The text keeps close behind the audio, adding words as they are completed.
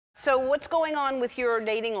So what's going on with your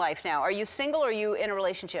dating life now? Are you single or are you in a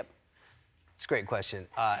relationship? It's a great question,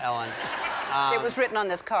 Ellen. It was written on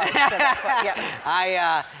this card, so that's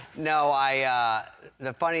why, yeah.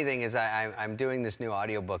 The funny thing is I'm doing this new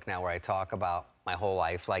audiobook now where I talk about my whole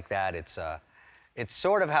life like that. It's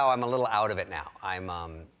sort of how I'm a little out of it now. I'm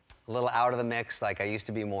a little out of the mix, like I used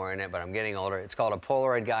to be more in it, but I'm getting older. It's called A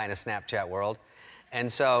Polaroid Guy in a Snapchat World.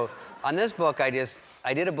 And so on this book, I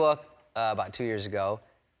did a book about 2 years ago,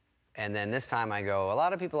 and then this time I go, a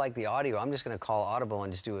lot of people like the audio. I'm just going to call Audible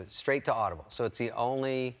and just do it straight to Audible. So it's the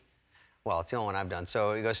only one I've done.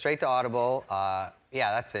 So you go straight to Audible. Yeah,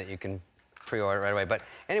 that's it. You can pre-order it right away. But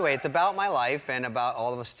anyway, it's about my life and about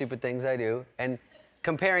all the stupid things I do. And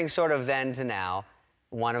comparing sort of then to now,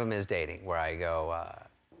 one of them is dating, where I go,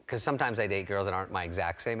 because sometimes I date girls that aren't my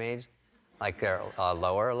exact same age. Like they're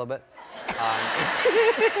lower a little bit.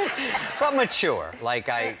 But mature. Like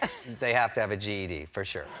they have to have a GED, for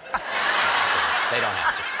sure. They don't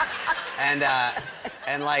have to.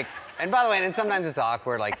 And by the way, and sometimes it's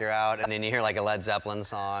awkward, like you're out and then you hear like a Led Zeppelin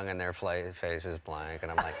song and their face is blank,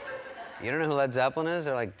 and I'm like, you don't know who Led Zeppelin is?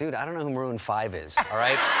 They're like, dude, I don't know who Maroon 5 is, all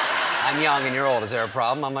right? I'm young and you're old, is there a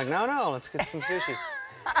problem? I'm like, no, let's get some sushi.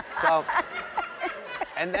 So,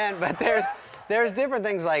 but there's different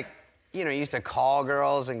things like, you know, you used to call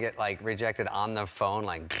girls and get like rejected on the phone,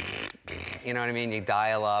 like, you know what I mean? You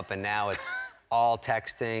dial up, and now it's all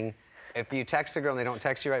texting. If you text a girl and they don't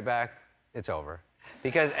text you right back, it's over.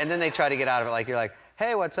 And then they try to get out of it, like you're like,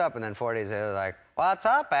 hey, what's up? And then 4 days later, they're like, what's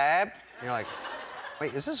up, babe? And you're like,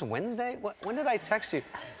 wait, is this Wednesday? When did I text you?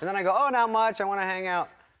 And then I go, oh, not much, I want to hang out.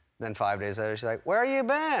 Then 5 days later, she's like, where you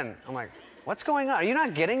been? I'm like, what's going on? Are you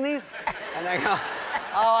not getting these? And I go,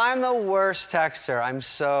 oh, I'm the worst texter. I'm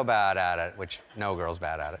so bad at it, which no girl's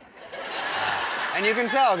bad at it. And you can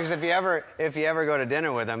tell, because if you ever go to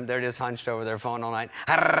dinner with them, they're just hunched over their phone all night.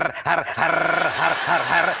 I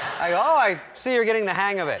go, oh, I see you're getting the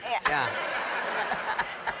hang of it. Yeah.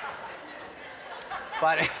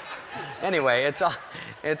 But anyway, it's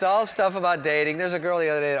all stuff about dating. There's a girl the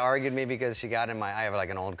other day that argued me because she got in I have like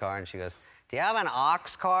an old car, and she goes, do you have an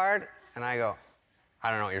aux card? And I go, I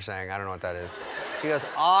don't know what you're saying. I don't know what that is. She goes,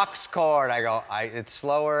 aux cord. I go, it's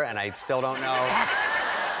slower, and I still don't know.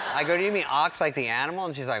 I go, do you mean ox like the animal?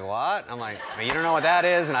 And she's like, what? I'm like, well, you don't know what that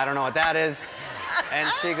is, and I don't know what that is.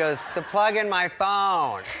 And she goes, to plug in my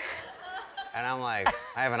phone. And I'm like,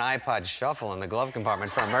 I have an iPod Shuffle in the glove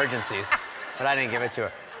compartment for emergencies, but I didn't give it to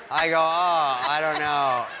her. I go, oh, I don't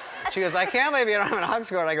know. She goes, I can't believe you don't have an aux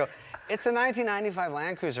cord. I go, it's a 1995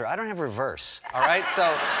 Land Cruiser. I don't have reverse, all right?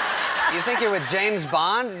 So you think you're with James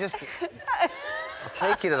Bond? I'll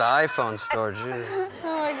take you to the iPhone store, geez.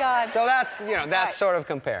 Oh my God. So that's, that's sort of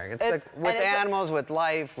comparing. It's like with animals, with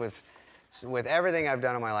life, with everything I've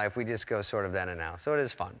done in my life, we just go sort of then and now. So it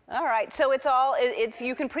is fun. All right, so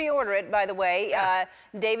you can pre-order it, by the way. Yeah.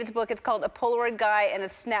 David's book, it's called A Polaroid Guy in a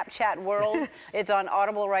Snapchat World. It's on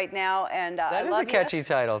Audible right now, and that is a catchy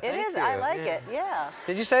title. It is, I like it, yeah.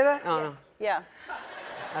 Did you say that? Oh, no. Yeah.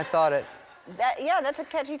 I thought it. Yeah, that's a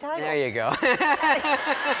catchy title. There you go.